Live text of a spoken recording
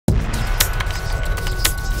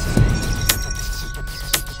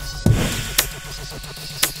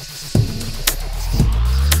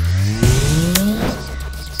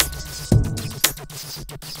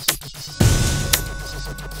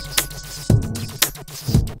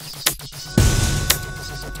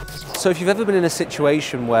So if you've ever been in a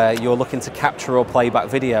situation where you're looking to capture or play back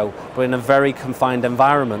video, but in a very confined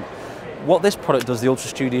environment, what this product does, the Ultra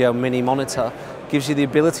Studio Mini Monitor, gives you the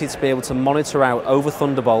ability to be able to monitor out over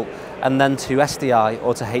Thunderbolt and then to SDI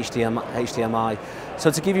or to HDMI. So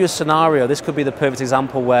to give you a scenario, this could be the perfect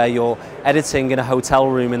example where you're editing in a hotel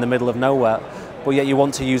room in the middle of nowhere, but yet you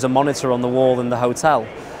want to use a monitor on the wall in the hotel.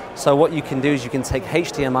 So what you can do is you can take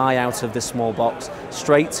HDMI out of this small box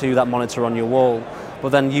straight to that monitor on your wall, but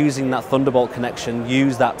then using that Thunderbolt connection,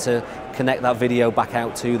 use that to connect that video back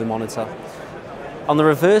out to the monitor. On the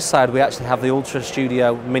reverse side, we actually have the Ultra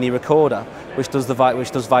Studio Mini Recorder, which does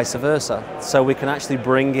vice versa. So we can actually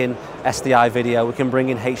bring in SDI video, we can bring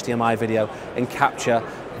in HDMI video and capture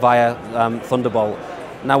via Thunderbolt.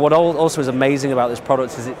 Now what also is amazing about this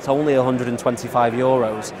product is it's only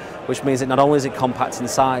 €125, which means that not only is it compact in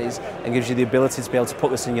size and gives you the ability to be able to put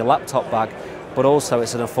this in your laptop bag, but also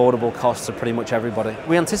it's an affordable cost to pretty much everybody.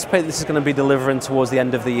 We anticipate this is going to be delivering towards the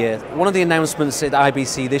end of the year. One of the announcements at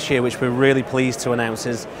IBC this year, which we're really pleased to announce,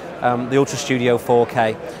 is the Ultra Studio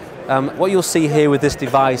 4K. What you'll see here with this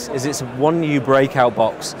device is it's one new breakout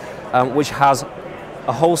box, which has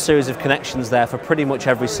a whole series of connections there for pretty much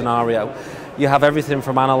every scenario. You have everything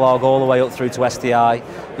from analog all the way up through to SDI.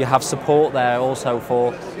 You have support there also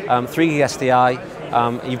for 3GB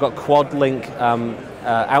SDI. You've got quad link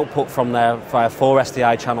output from there via 4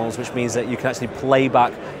 SDI channels, which means that you can actually play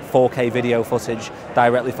back 4K video footage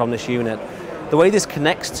directly from this unit. The way this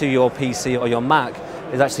connects to your PC or your Mac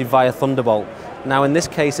is actually via Thunderbolt. Now in this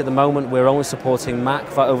case at the moment we're only supporting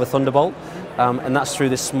Mac over Thunderbolt, and that's through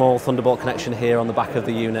this small Thunderbolt connection here on the back of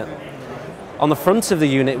the unit. On the front of the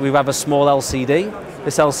unit we have a small LCD.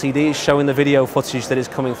 This LCD is showing the video footage that is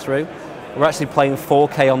coming through. We're actually playing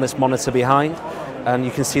 4K on this monitor behind, and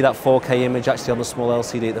you can see that 4K image actually on the small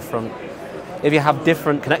LCD at the front. If you have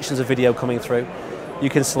different connections of video coming through,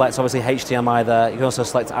 you can select obviously HDMI there, you can also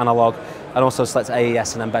select analog and also select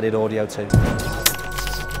AES and embedded audio too.